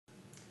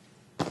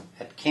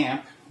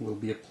camp, we'll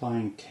be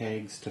applying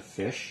tags to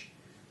fish.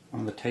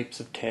 One of the types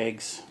of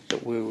tags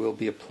that we will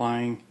be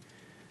applying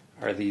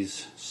are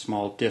these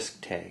small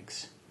disc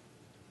tags.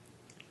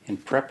 In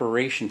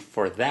preparation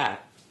for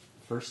that,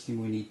 first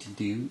thing we need to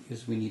do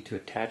is we need to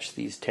attach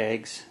these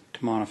tags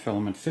to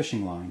monofilament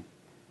fishing line.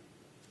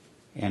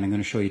 And I'm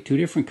going to show you two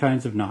different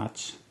kinds of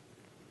knots.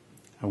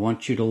 I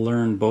want you to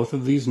learn both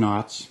of these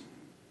knots,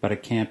 but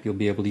at camp you'll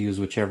be able to use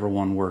whichever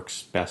one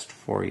works best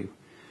for you.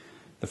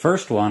 The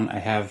first one, I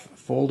have a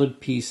folded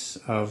piece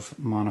of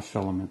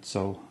monofilament,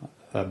 so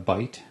a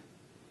bight,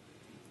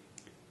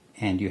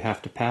 and you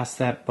have to pass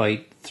that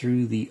bight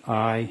through the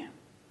eye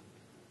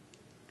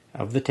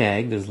of the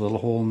tag. There's a little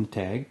hole in the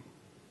tag,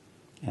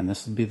 and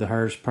this will be the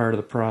hardest part of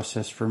the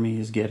process for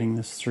me, is getting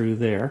this through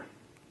there.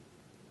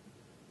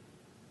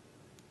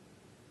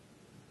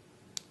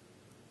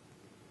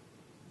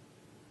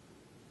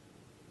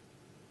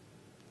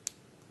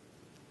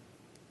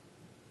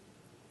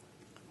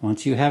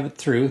 Once you have it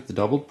through, the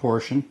doubled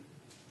portion,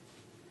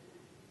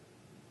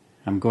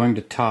 I'm going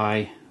to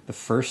tie the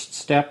first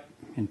step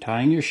in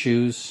tying your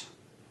shoes,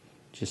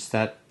 just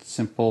that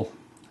simple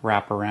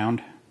wrap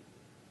around.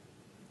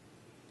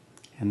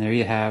 And there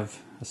you have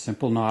a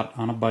simple knot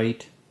on a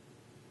bight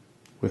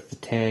with the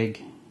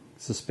tag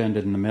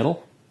suspended in the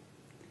middle.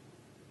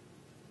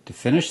 To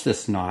finish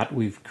this knot,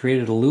 we've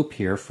created a loop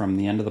here from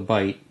the end of the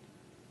bight.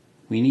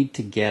 We need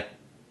to get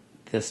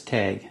this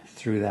tag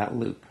through that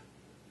loop.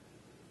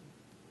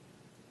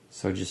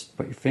 So just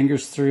put your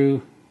fingers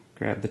through,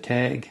 grab the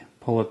tag,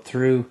 pull it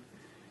through,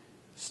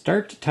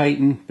 start to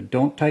tighten, but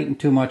don't tighten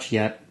too much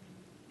yet.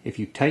 If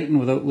you tighten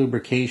without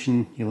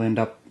lubrication, you'll end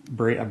up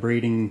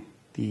abrading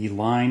the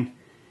line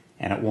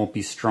and it won't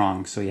be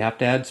strong. So you have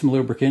to add some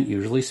lubricant,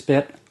 usually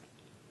spit.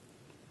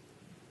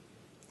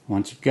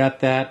 Once you've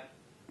got that,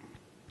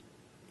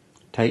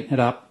 tighten it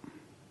up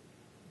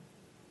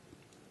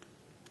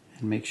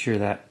and make sure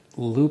that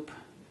loop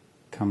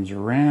comes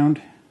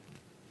around.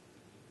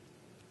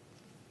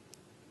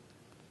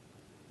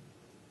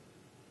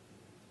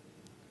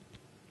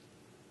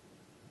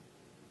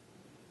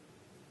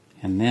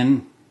 And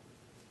then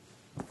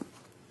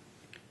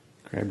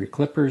grab your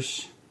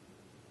clippers,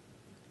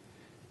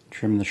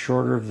 trim the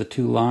shorter of the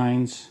two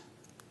lines,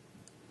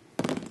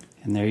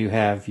 and there you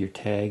have your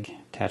tag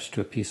attached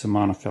to a piece of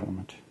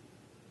monofilament.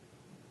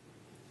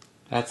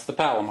 That's the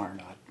Palomar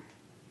knot.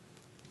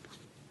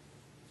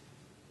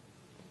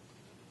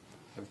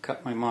 I've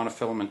cut my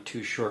monofilament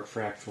too short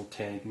for actual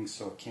tagging,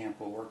 so camp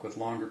will work with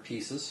longer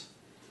pieces.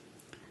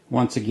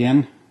 Once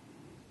again,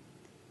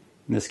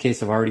 in this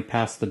case I've already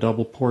passed the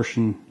double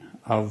portion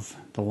of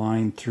the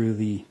line through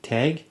the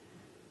tag.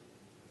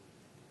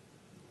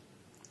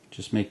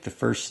 Just make the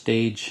first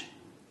stage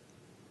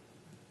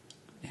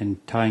in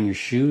tying your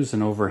shoes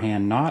an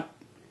overhand knot.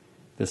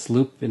 This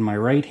loop in my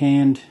right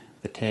hand,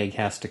 the tag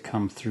has to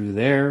come through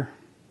there.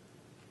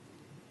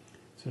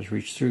 So just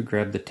reach through,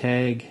 grab the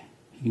tag.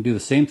 You can do the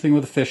same thing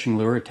with a fishing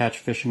lure, attach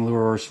a fishing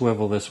lure or a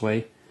swivel this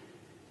way.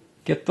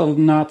 Get the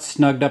knot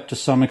snugged up to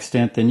some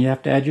extent, then you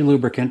have to add your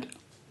lubricant.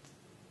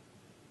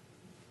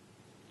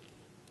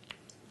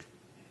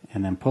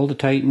 And then pull to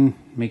tighten,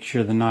 make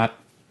sure the knot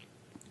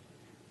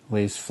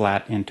lays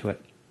flat into it.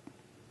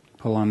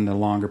 Pull on the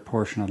longer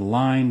portion of the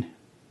line.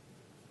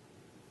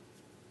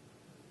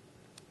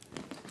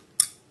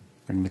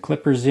 Bring the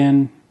clippers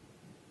in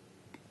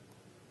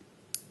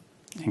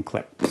and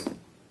clip.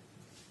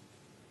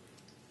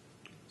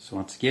 So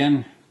once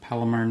again,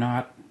 Palomar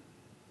knot.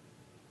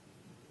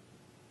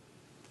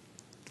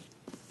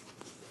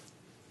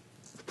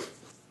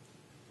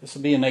 This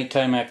will be a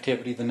nighttime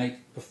activity, the night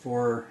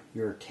before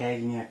your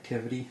tagging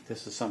activity.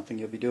 This is something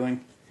you'll be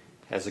doing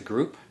as a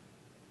group.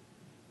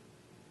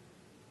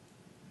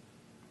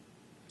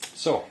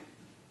 So,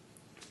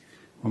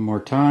 one more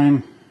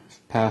time,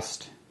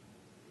 past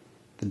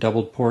the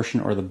doubled portion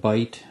or the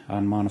bight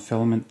on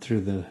monofilament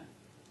through the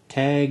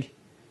tag.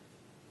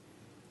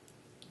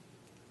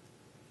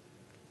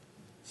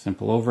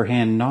 Simple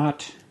overhand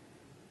knot,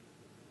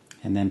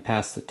 and then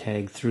pass the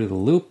tag through the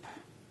loop.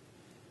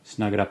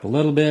 Snug it up a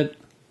little bit.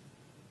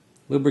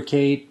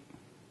 Lubricate.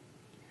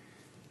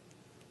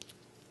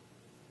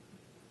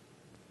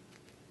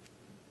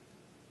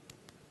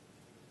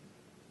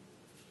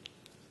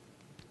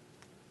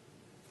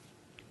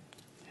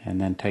 And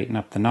then tighten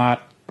up the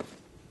knot.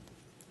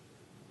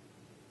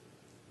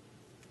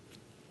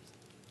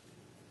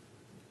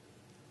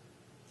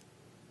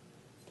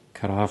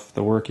 Cut off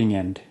the working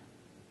end.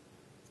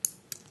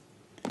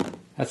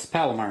 That's the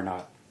Palomar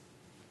knot.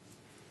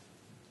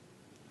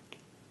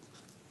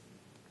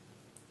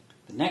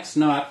 The next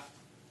knot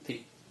that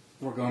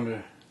we're going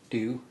to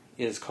do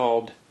is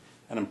called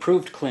an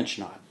improved clinch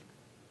knot.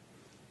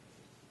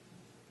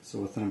 So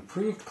with an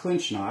improved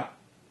clinch knot,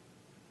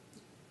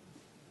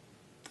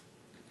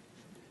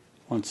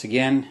 once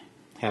again,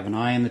 have an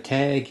eye on the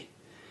tag.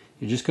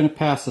 You're just going to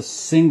pass a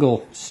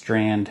single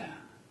strand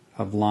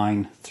of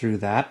line through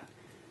that.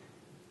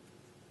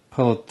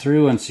 Pull it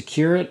through and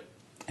secure it,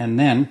 and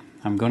then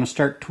I'm going to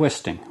start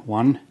twisting.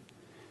 1,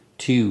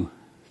 2,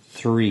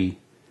 3,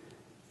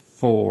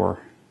 4,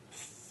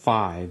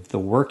 5. The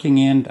working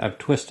end I've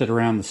twisted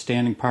around the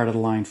standing part of the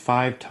line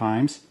 5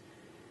 times.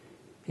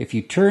 If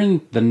you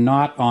turn the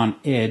knot on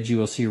edge, you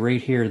will see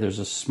right here there's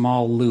a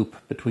small loop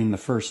between the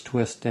first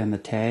twist and the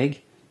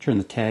tag. Turn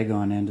the tag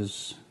on end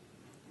is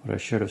what I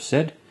should have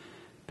said.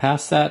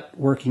 Pass that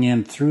working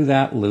end through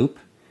that loop,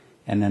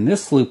 and then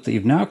this loop that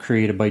you've now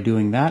created by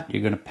doing that,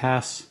 you're going to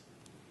pass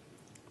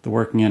the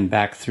working end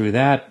back through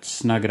that,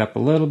 snug it up a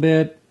little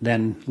bit,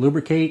 then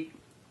lubricate,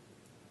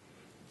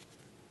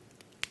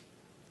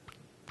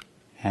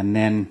 and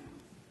then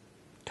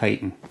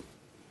tighten.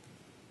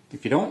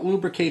 If you don't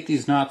lubricate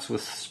these knots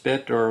with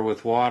spit or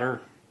with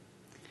water,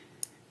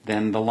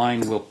 then the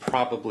line will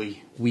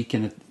probably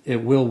weaken.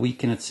 It will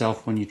weaken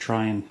itself when you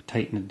try and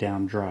tighten it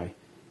down dry.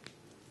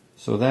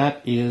 So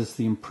that is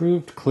the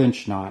improved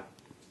clinch knot.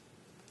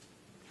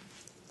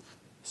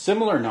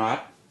 Similar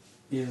knot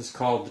is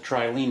called the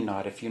trilene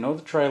knot. If you know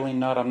the trilene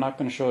knot, I'm not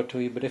going to show it to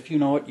you, but if you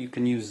know it, you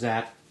can use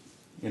that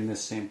in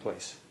this same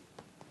place.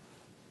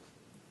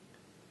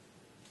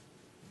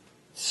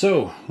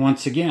 So,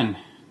 once again,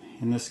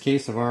 in this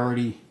case I've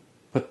already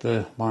put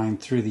the line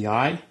through the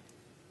eye.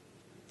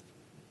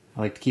 I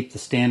like to keep the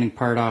standing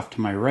part off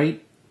to my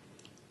right.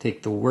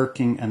 Take the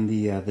working, and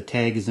the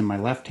tag is in my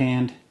left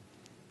hand.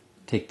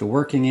 Take the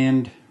working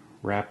end,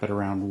 wrap it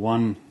around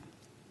 1.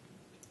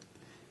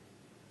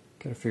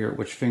 Gotta figure out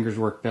which fingers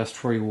work best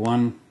for you.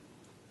 1,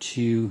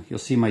 2, you'll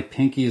see my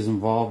pinky is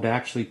involved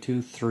actually.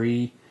 2,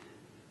 3,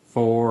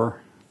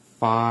 4,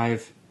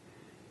 5.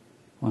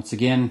 Once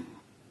again,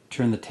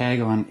 turn the tag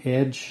on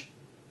edge,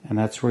 and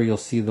that's where you'll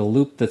see the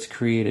loop that's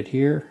created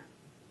here.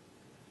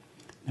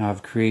 Now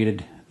I've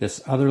created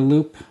this other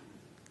loop.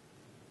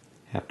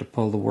 Have to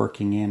pull the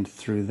working end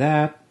through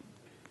that.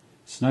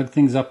 Snug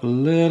things up a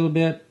little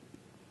bit.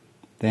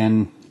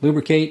 Then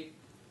lubricate.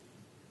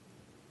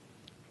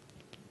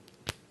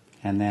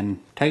 And then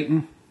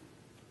tighten.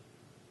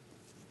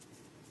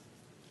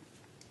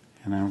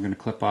 And then we're going to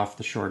clip off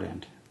the short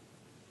end.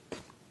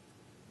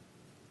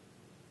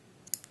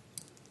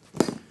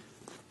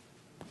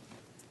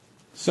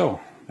 So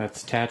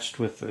that's attached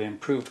with the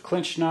improved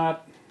clinch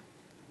knot.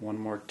 One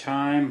more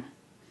time.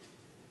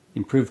 The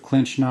improved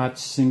clinch knot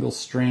single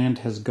strand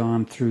has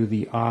gone through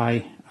the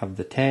eye of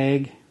the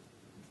tag.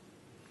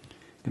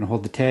 I'm going to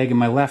hold the tag in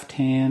my left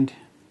hand.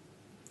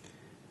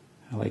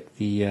 I like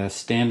the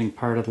standing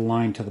part of the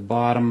line to the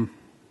bottom,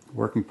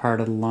 working part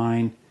of the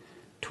line.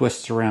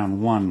 Twists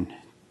around 1,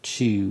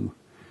 2,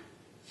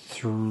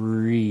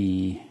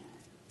 3.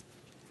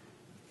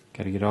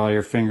 Got to get all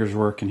your fingers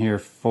working here.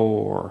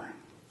 4,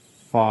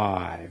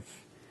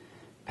 5.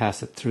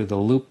 Pass it through the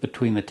loop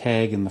between the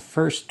tag and the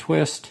first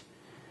twist.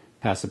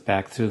 Pass it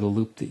back through the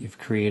loop that you've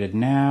created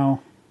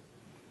now.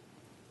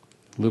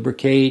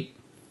 Lubricate.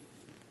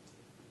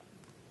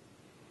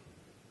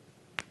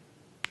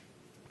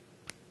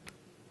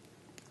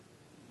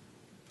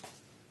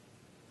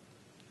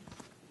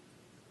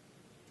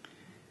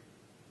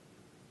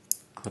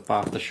 Clip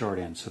off the short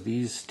end. So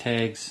these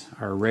tags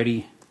are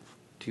ready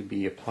to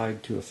be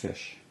applied to a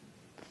fish.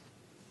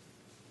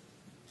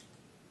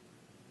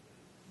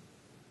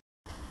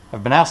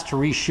 I've been asked to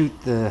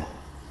reshoot the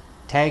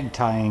tag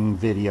tying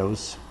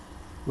videos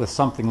with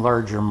something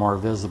larger, more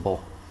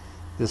visible.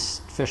 This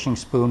fishing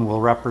spoon will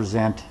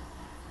represent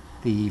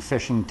the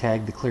fishing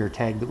tag, the clear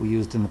tag that we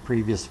used in the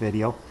previous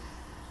video.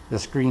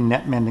 This green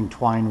net mending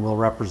twine will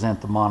represent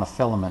the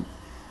monofilament.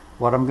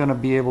 What I'm going to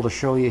be able to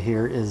show you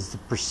here is the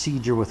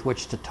procedure with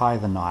which to tie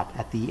the knot.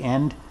 At the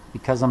end,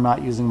 because I'm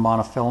not using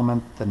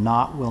monofilament, the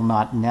knot will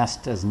not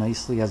nest as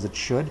nicely as it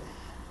should,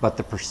 but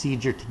the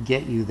procedure to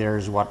get you there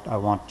is what I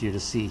want you to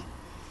see.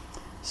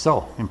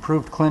 So,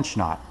 improved clinch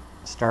knot.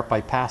 Start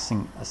by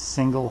passing a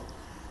single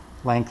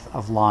length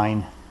of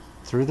line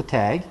through the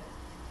tag.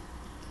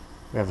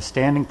 We have a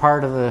standing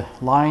part of the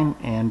line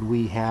and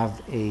we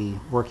have a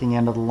working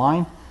end of the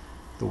line.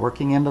 The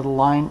working end of the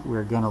line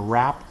we're going to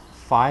wrap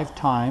 5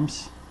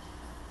 times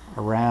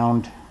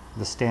around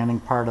the standing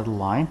part of the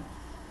line,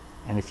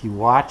 and if you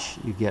watch,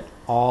 you get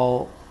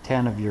all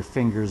 10 of your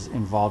fingers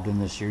involved in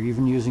this. You're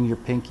even using your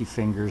pinky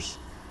fingers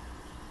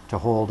to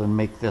hold and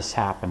make this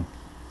happen.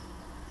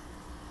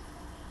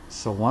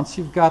 So once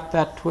you've got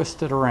that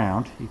twisted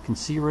around, you can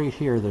see right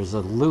here there's a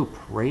loop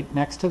right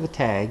next to the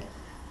tag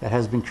that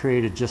has been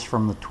created just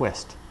from the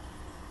twist.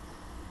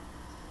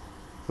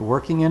 The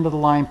working end of the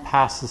line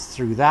passes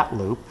through that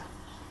loop,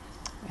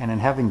 and in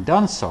having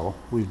done so,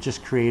 we've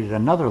just created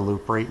another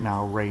loop right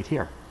now, right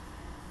here.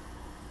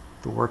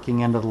 The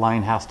working end of the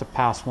line has to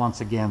pass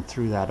once again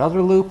through that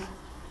other loop,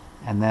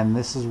 and then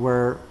this is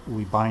where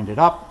we bind it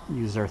up,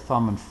 use our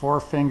thumb and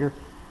forefinger,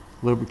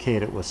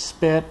 lubricate it with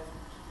spit,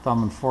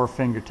 thumb and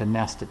forefinger to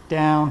nest it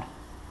down,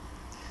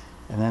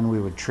 and then we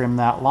would trim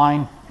that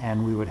line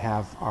and we would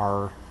have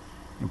our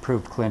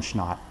improved clinch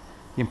knot.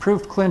 The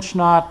improved clinch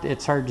knot,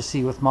 it's hard to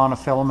see with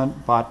monofilament,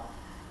 but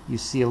you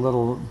see a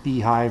little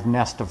beehive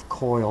nest of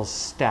coils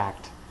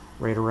stacked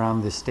right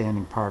around this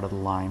standing part of the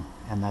line,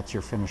 and that's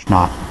your finished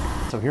knot.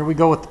 So here we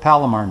go with the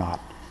Palomar knot.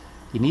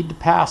 You need to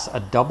pass a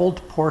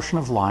doubled portion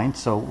of line.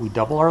 So we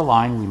double our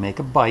line, we make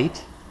a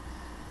bite,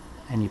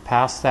 and you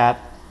pass that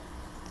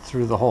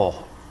through the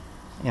hole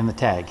in the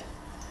tag.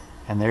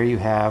 And there you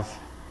have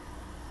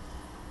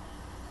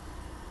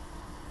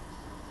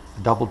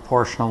a doubled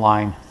portion of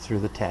line through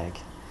the tag.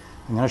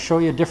 I'm going to show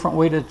you a different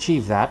way to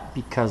achieve that,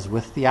 because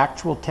with the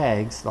actual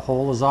tags, the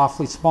hole is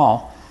awfully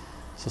small.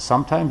 So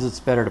sometimes it's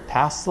better to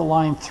pass the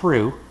line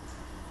through,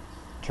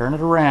 turn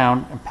it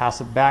around, and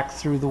pass it back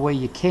through the way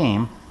you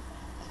came.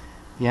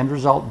 The end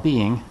result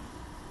being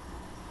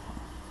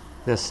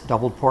this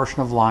doubled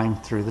portion of line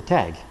through the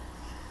tag.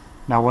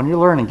 Now when you're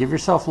learning, give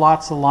yourself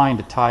lots of line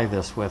to tie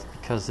this with,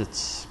 because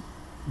it's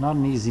not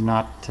an easy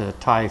knot to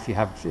tie if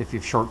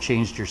you've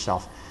shortchanged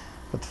yourself.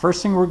 But the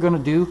first thing we're going to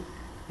do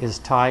is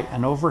tie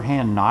an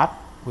overhand knot,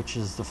 which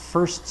is the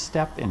first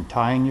step in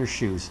tying your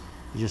shoes.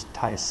 You just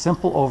tie a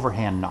simple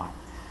overhand knot.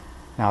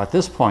 Now at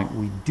this point,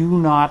 we do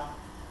not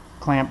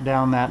clamp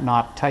down that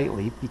knot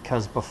tightly,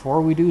 because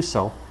before we do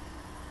so,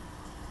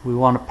 we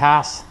want to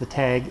pass the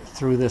tag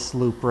through this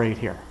loop right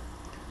here.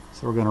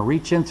 So we're going to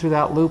reach in through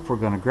that loop, we're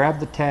going to grab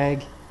the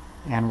tag,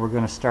 and we're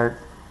going to start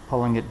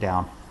pulling it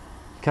down.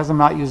 Because I'm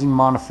not using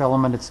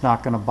monofilament, it's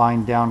not going to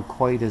bind down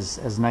quite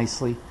as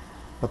nicely,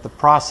 but the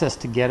process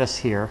to get us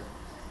here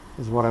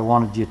is what I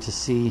wanted you to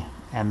see,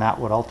 and that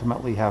would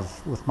ultimately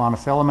have, with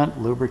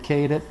monofilament,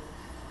 lubricate it,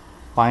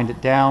 bind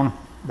it down.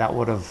 That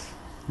would have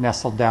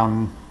nestled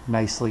down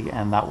nicely,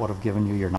 and that would have given you your knot.